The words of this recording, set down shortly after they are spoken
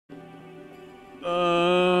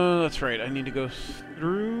That's right. I need to go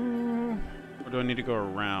through... Or do I need to go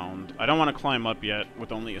around? I don't want to climb up yet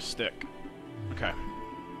with only a stick. Okay.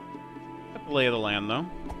 Got the lay of the land, though.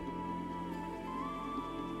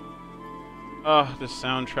 Oh, this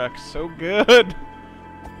soundtrack's so good!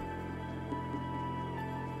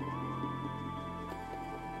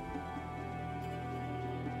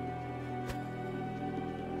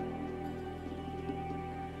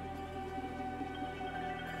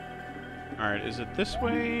 Alright, is it this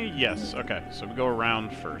way? Yes, okay. So we go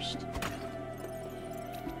around first.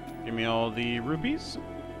 Give me all the rupees.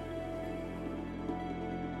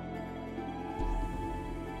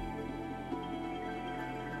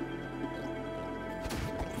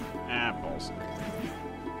 Ah, balls.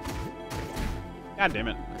 God damn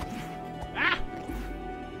it. Ah!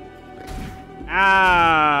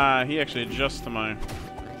 Ah! He actually adjusts to my...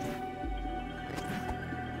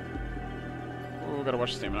 Oh, gotta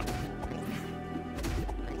watch the stamina.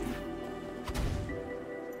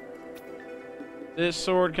 This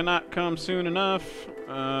sword cannot come soon enough.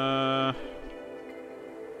 No,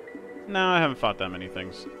 I haven't fought that many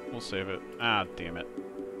things. We'll save it. Ah, damn it.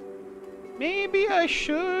 Maybe I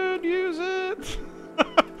should use it?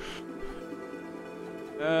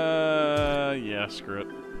 Yeah, screw it.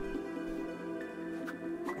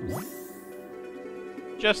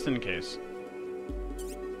 Just in case.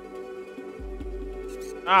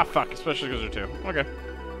 Ah, fuck, especially because they're two. Okay.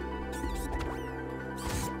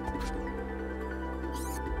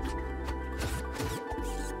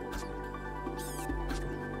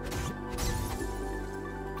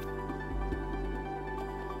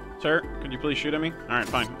 Sir, could you please shoot at me? Alright,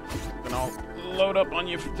 fine. Then I'll load up on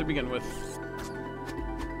you to begin with.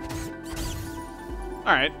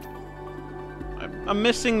 Alright. I'm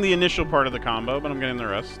missing the initial part of the combo, but I'm getting the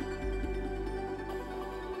rest.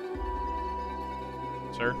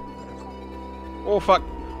 Sir? Oh, fuck.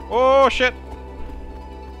 Oh, shit!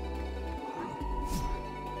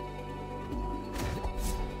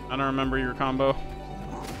 I don't remember your combo.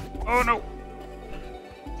 Oh, no!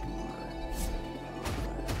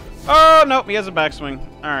 Oh, nope, he has a backswing.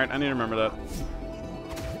 Alright, I need to remember that.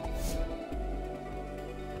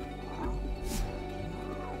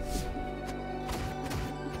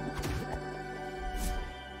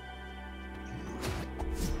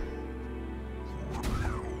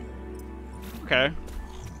 Okay.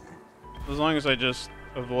 As long as I just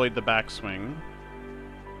avoid the backswing.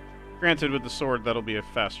 Granted, with the sword, that'll be a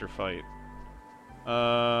faster fight.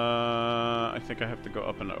 I think I have to go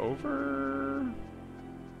up and over...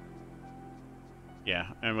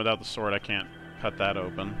 Yeah, and without the sword, I can't cut that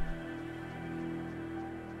open.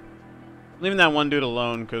 I'm leaving that one dude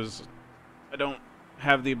alone, because I don't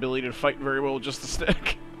have the ability to fight very well with just the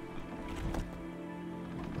stick.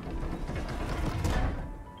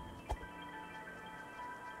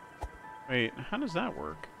 Wait, how does that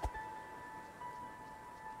work?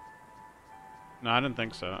 No, I didn't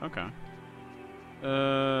think so. Okay.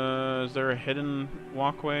 Is there a hidden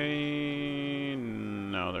walkway?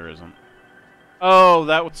 No, there isn't. Oh,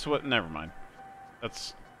 that's what... Never mind.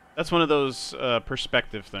 That's one of those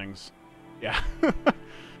perspective things. Yeah.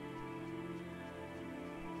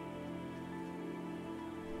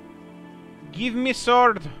 Give me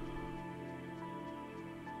sword.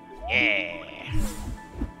 Yeah.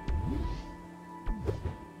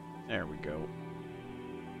 There we go.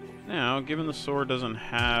 Now, given the sword doesn't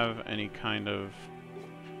have any kind of...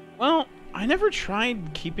 Well, I never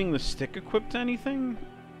tried keeping the stick equipped to anything.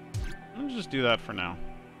 Let's just do that for now.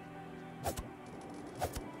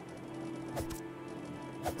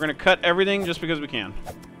 We're gonna cut everything just because we can.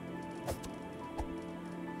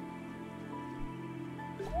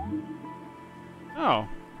 Oh.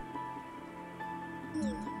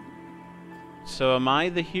 So am I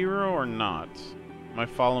the hero or not? Am I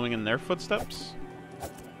following in their footsteps?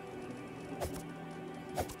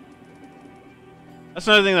 That's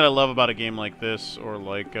another thing that I love about a game like this, or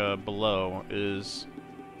like Below, is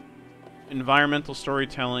environmental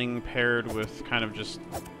storytelling paired with kind of just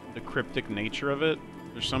the cryptic nature of it.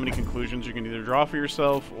 There's so many conclusions you can either draw for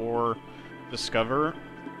yourself or discover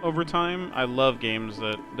over time. I love games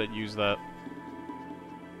that use that.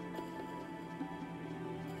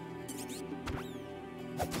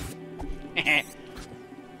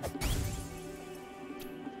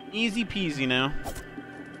 Easy peasy now.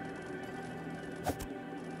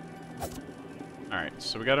 Alright,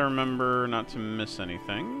 so we gotta remember not to miss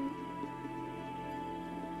anything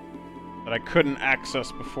that I couldn't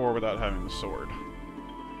access before without having the sword.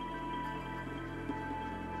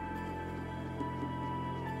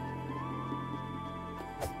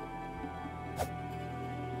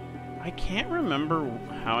 I I can't remember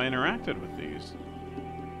how I interacted with these.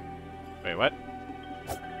 Wait, what?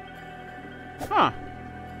 Huh.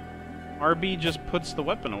 RB just puts the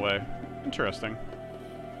weapon away. Interesting.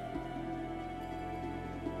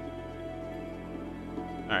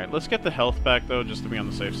 Alright, let's get the health back, though, just to be on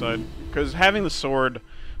the safe side. Because having the sword,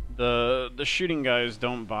 the shooting guys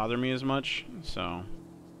don't bother me as much, so...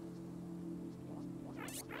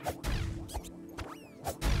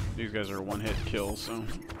 These guys are one-hit kills, so...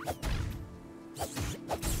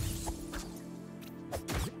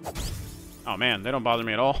 Oh man, they don't bother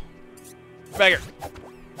me at all. Bagger!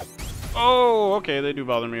 Oh, okay, they do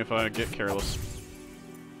bother me if I get careless.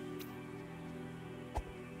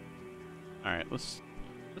 Alright, let's...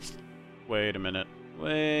 Wait a minute.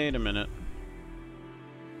 Wait a minute.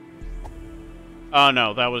 Oh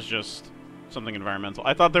no, that was just something environmental.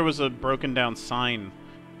 I thought there was a broken down sign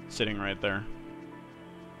sitting right there.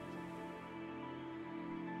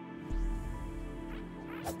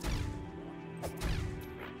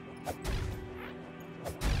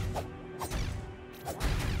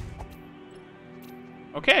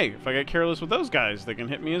 Okay, if I get careless with those guys, they can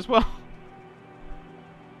hit me as well.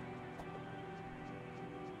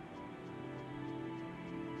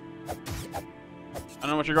 I don't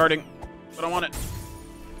know what you're guarding, but I want it.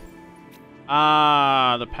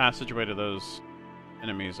 Ah, the passageway to those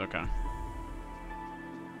enemies, okay.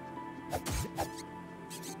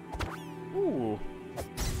 Ooh.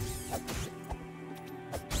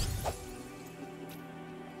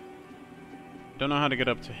 Don't know how to get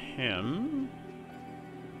up to him.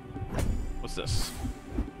 What's this?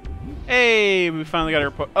 Hey, we finally got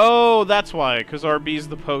our oh, that's why, because RB's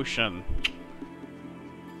the potion.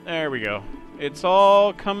 There we go. It's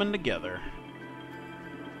all coming together.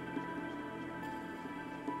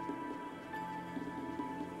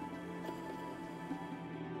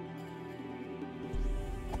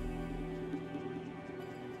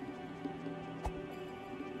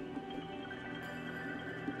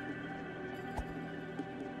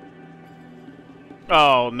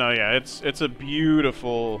 Oh, no, yeah, it's a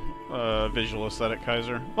beautiful visual aesthetic,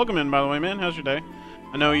 Kaiser. Welcome in, by the way, man. How's your day?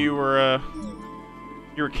 I know you were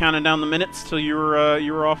counting down the minutes till you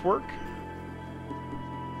were off work.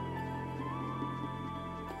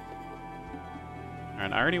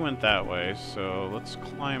 Alright, I already went that way, so let's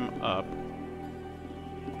climb up.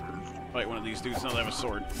 Fight one of these dudes now they have a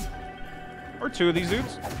sword. Or two of these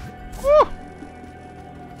dudes. Woo!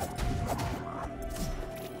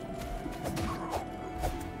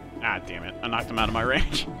 Ah, damn it. I knocked him out of my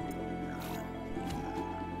range.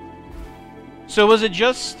 So was it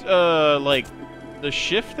just, like, the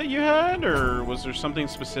shift that you had, or was there something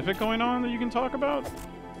specific going on that you can talk about?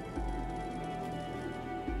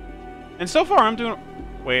 And so far, I'm doing...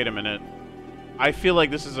 Wait a minute. I feel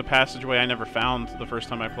like this is a passageway I never found the first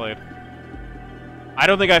time I played. I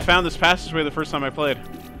don't think I found this passageway the first time I played.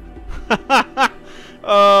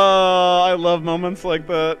 I love moments like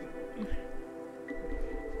that.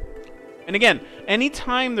 And again,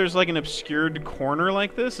 anytime there's like an obscured corner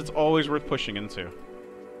like this, it's always worth pushing into.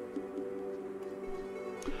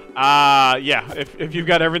 Yeah, if you've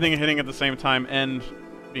got everything hitting at the same time and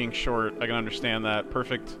being short, I can understand that.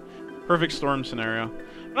 Perfect storm scenario.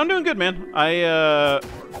 But I'm doing good, man. I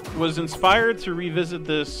was inspired to revisit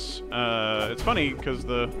this. It's funny because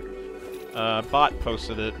the bot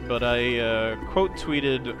posted it, but I quote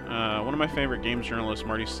tweeted one of my favorite games journalists,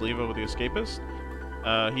 Marty Sleva with The Escapist.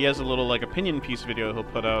 He has a little like opinion piece video he'll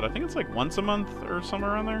put out. I think it's like once a month or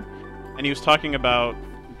somewhere around there. And he was talking about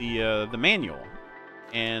the manual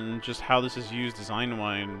and just how this is used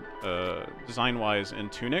design-wise in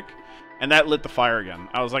Tunic. And that lit the fire again.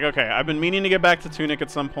 I was like, okay, I've been meaning to get back to Tunic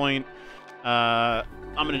at some point. I'm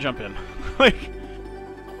gonna jump in. Like,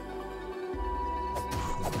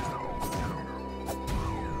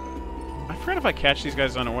 I forgot if I catch these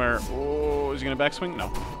guys unaware. Oh, is he gonna backswing?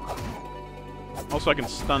 No. Also, I can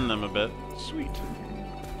stun them a bit. Sweet.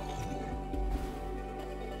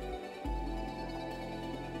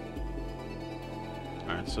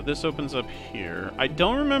 Alright, so this opens up here. I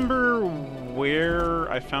don't remember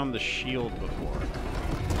where I found the shield before.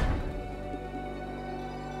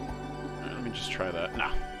 Alright, let me just try that.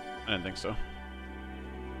 Nah, I didn't think so.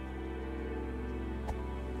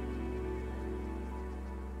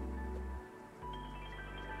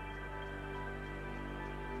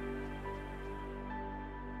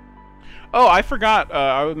 Oh, I forgot.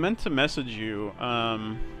 I meant to message you.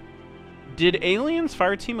 Did Aliens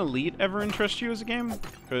Fireteam Elite ever interest you as a game?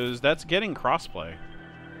 Because that's getting crossplay.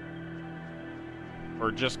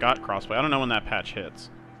 Or just got crossplay. I don't know when that patch hits.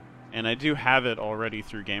 And I do have it already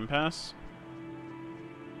through Game Pass.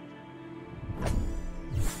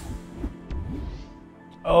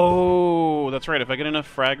 Oh, that's right. If I get enough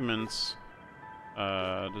fragments,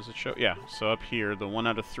 does it show? Yeah. So up here, the 1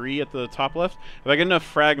 out of 3 at the top left. If I get enough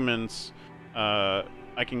fragments, I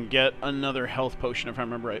can get another health potion if I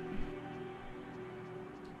remember right.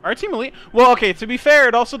 Our team elite. Well, okay. To be fair,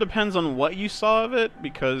 it also depends on what you saw of it,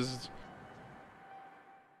 because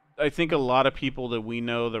I think a lot of people that we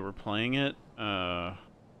know that were playing it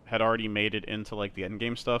had already made it into like the end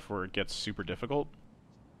game stuff where it gets super difficult.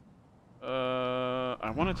 I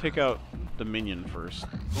want to take out the minion first.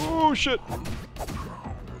 Oh shit!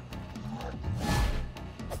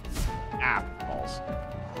 Ah, balls.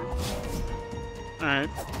 All right.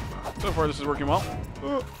 So far, this is working well.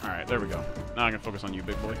 All right, there we go. Now I can focus on you,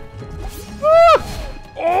 big boy.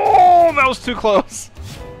 Oh, that was too close.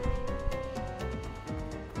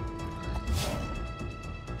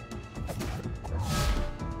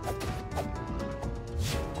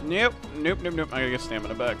 Nope, nope, nope, nope. I gotta get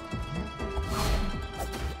stamina back.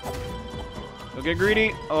 Don't get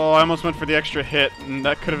greedy. Oh, I almost went for the extra hit, and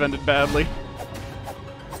that could have ended badly.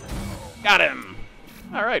 Got him.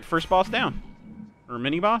 All right, first boss down. Or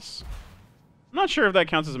mini boss? I'm not sure if that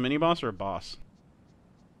counts as a mini boss or a boss.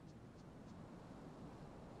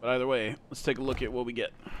 But either way, let's take a look at what we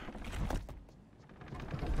get.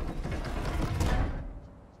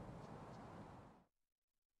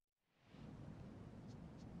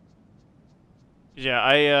 Yeah,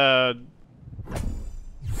 I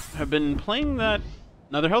have been playing that.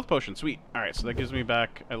 Another health potion, sweet. Alright, so that gives me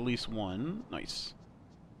back at least 1. Nice.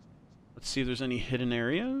 Let's see if there's any hidden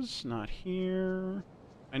areas. Not here.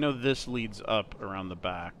 I know this leads up around the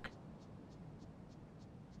back.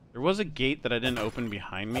 There was a gate that I didn't open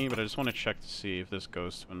behind me, but I just want to check to see if this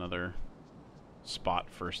goes to another spot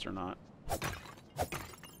first or not.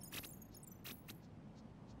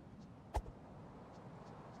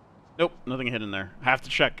 Nope, nothing hidden there. I have to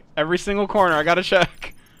check. Every single corner, I gotta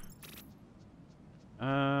check.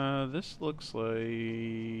 This looks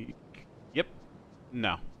like... Yep.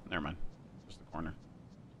 No, never mind. Just the corner.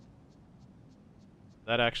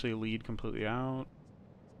 That actually lead completely out?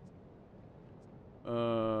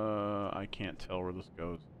 I can't tell where this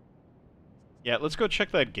goes. Yeah, let's go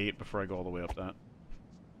check that gate before I go all the way up that.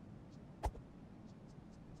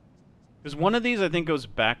 Because one of these, I think, goes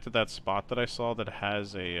back to that spot that I saw that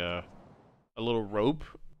has a little rope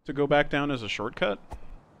to go back down as a shortcut.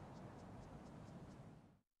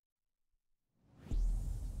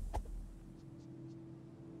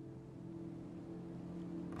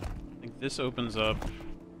 I think this opens up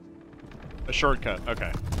a shortcut.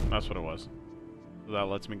 Okay, that's what it was. So that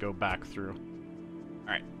lets me go back through.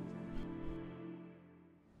 Alright.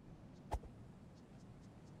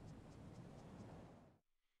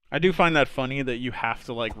 I do find that funny that you have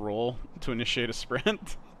to, like, roll to initiate a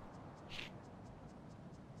sprint.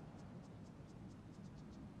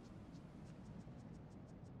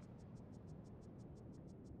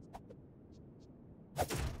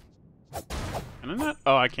 Can I not?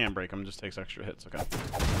 Oh, I can break them. Just takes extra hits. Okay.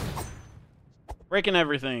 Breaking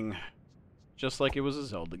everything. Just like it was a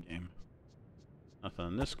Zelda game. Nothing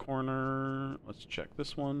in this corner. Let's check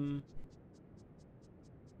this one.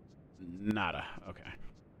 Nada. Okay.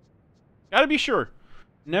 Gotta be sure.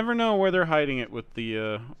 Never know where they're hiding it with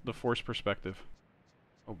the force perspective.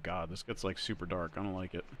 Oh god, this gets like super dark. I don't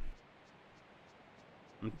like it.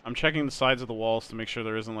 I'm checking the sides of the walls to make sure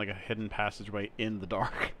there isn't like a hidden passageway in the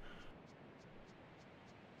dark.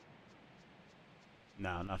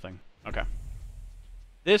 No, nothing. Okay.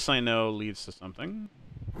 This I know leads to something.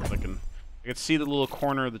 I can see the little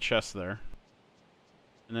corner of the chest there.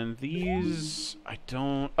 And then these I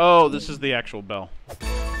don't. Oh, this is the actual bell.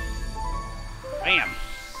 Bam!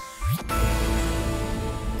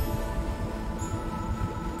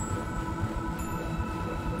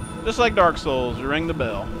 Just like Dark Souls, you ring the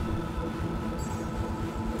bell.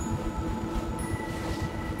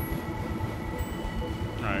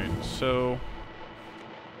 Alright, so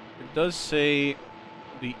it does say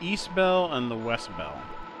the east bell and the west bell.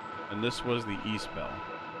 And this was the east bell.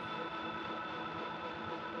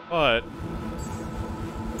 But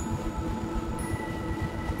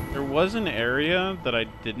there was an area that I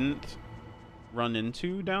didn't run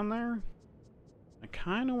into down there. I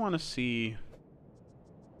kind of want to see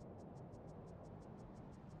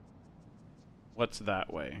what's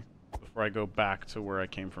that way before I go back to where I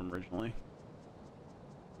came from originally.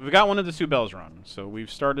 We've got one of the 2 bells run, so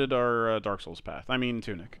we've started our Dark Souls path. I mean,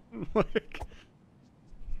 Tunic. Like,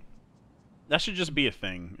 that should just be a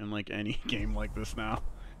thing in like any game like this now.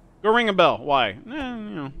 Go ring a bell. Why? You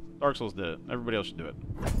know, Dark Souls did it. Everybody else should do it.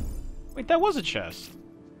 Wait, that was a chest.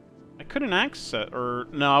 I couldn't access, or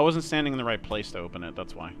no, I wasn't standing in the right place to open it.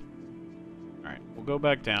 That's why. All right, we'll go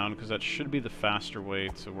back down, because that should be the faster way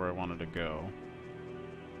to where I wanted to go.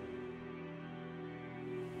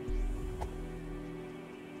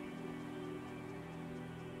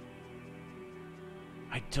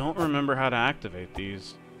 I don't remember how to activate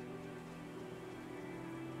these.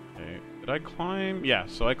 Okay, did I climb? Yeah,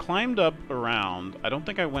 so I climbed up around. I don't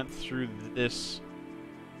think I went through this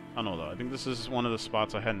tunnel, though. I think this is one of the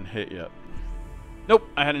spots I hadn't hit yet. Nope,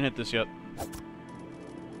 I hadn't hit this yet.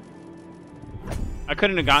 I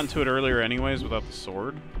couldn't have gotten to it earlier anyways without the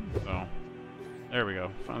sword. So, there we go.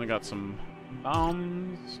 Finally got some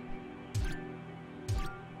bombs.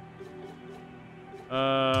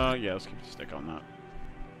 Yeah, let's keep the stick on that.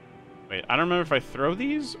 Wait, I don't remember if I throw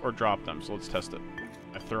these or drop them, so let's test it.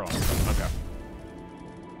 I throw them. Okay.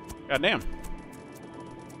 Goddamn.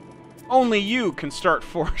 Only you can start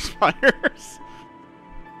forest fires.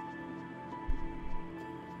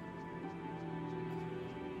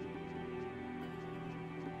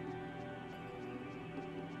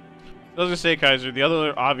 I was gonna say, Kaiser, the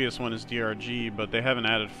other obvious one is DRG, but they haven't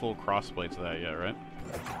added full crossplay to that yet, right?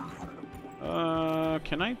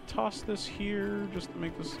 Can I toss this here just to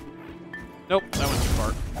make this... Nope, that went too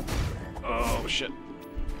far. Oh, shit.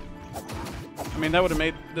 I mean, that would have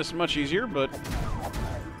made this much easier, but...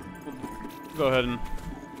 We'll go ahead and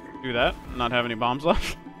do that. Not have any bombs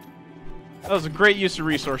left. That was a great use of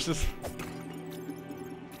resources.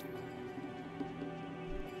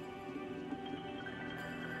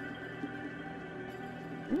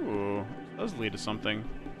 Ooh, does lead to something.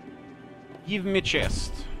 Give me a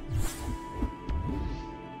chest.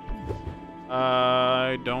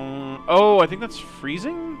 I don't... Oh, I think that's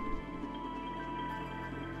freezing?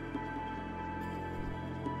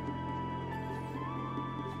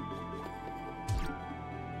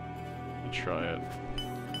 Let's try it.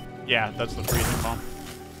 Yeah, that's the freezing bomb.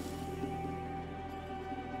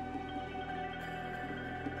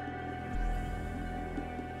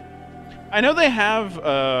 I know they have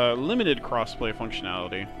limited crossplay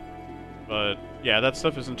functionality, but yeah, that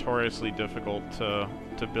stuff is notoriously difficult to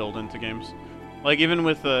build into games. Like, even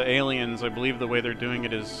with Aliens, I believe the way they're doing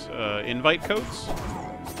it is invite codes,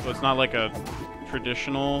 so it's not like a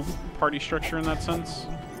traditional party structure in that sense.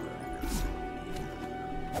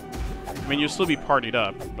 I mean, you'll still be partied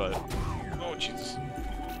up, but... Oh, Jesus.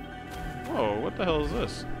 Whoa, what the hell is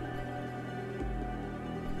this?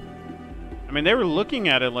 I mean, they were looking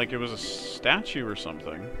at it like it was a statue or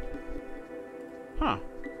something. Huh.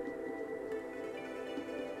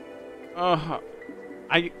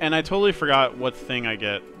 I totally forgot what thing I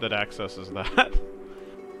get that accesses that.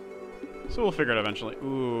 So we'll figure it out eventually.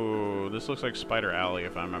 Ooh, this looks like Spider Alley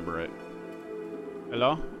if I remember it.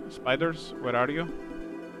 Hello? Spiders? Where are you?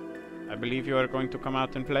 I believe you are going to come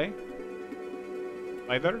out and play.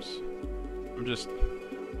 Spiders? I'm just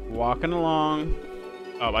walking along.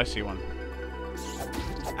 Oh, I see one.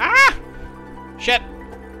 Ah! Shit!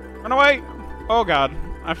 Run away! Oh god.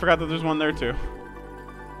 I forgot that there's one there too.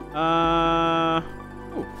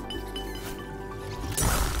 Ooh.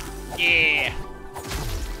 Yeah!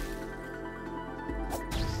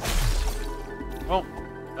 Well,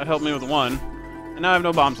 that helped me with one. And now I have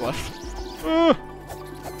no bombs left. I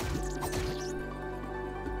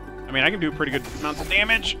mean, I can do pretty good amounts of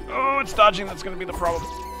damage. Oh, it's dodging that's gonna be the problem.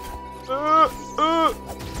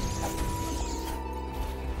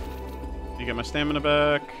 You get my stamina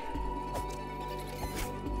back.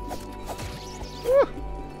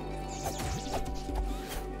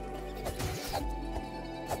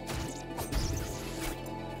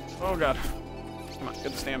 Oh god. Come on,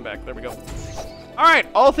 get the stand back. There we go. Alright,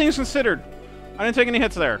 all things considered. I didn't take any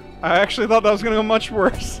hits there. I actually thought that was gonna go much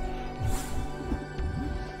worse.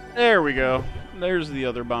 There we go. There's the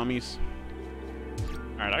other bombies.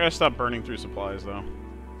 Alright, I gotta stop burning through supplies though.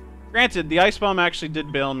 Granted, the ice bomb actually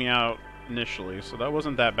did bail me out initially, so that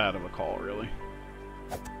wasn't that bad of a call, really.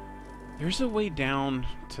 There's a way down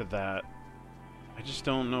to that. I just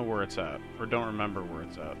don't know where it's at, or don't remember where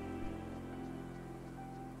it's at.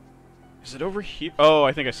 Is it over here? Oh,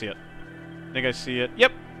 I think I see it. I think I see it.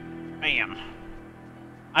 Yep. Bam.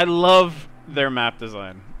 I love their map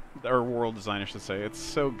design. Or world design, I should say. It's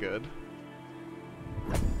so good.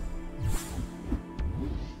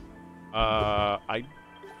 I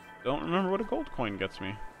don't remember what a gold coin gets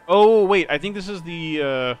me. Oh, wait. I think this is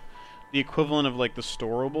the equivalent of, like, the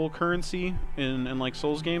storable currency in like,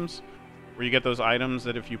 Souls games. Where you get those items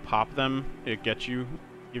that if you pop them, it gives you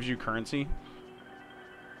currency.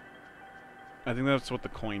 I think that's what the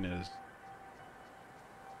coin is.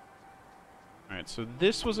 Alright, so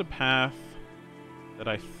this was a path that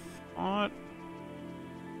I thought...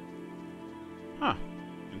 Huh.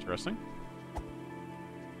 Interesting.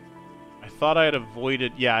 I thought I had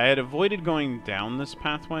avoided... Yeah, I had avoided going down this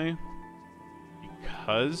pathway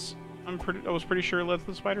because I was pretty sure it led to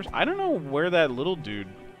the spiders. I don't know where that little dude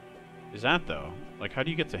is at, though. Like, how do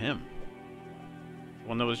you get to him? The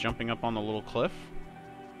one that was jumping up on the little cliff?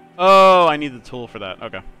 Oh, I need the tool for that.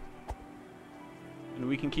 Okay. And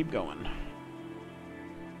we can keep going.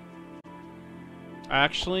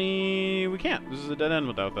 Actually, we can't. This is a dead end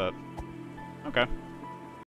without that. Okay.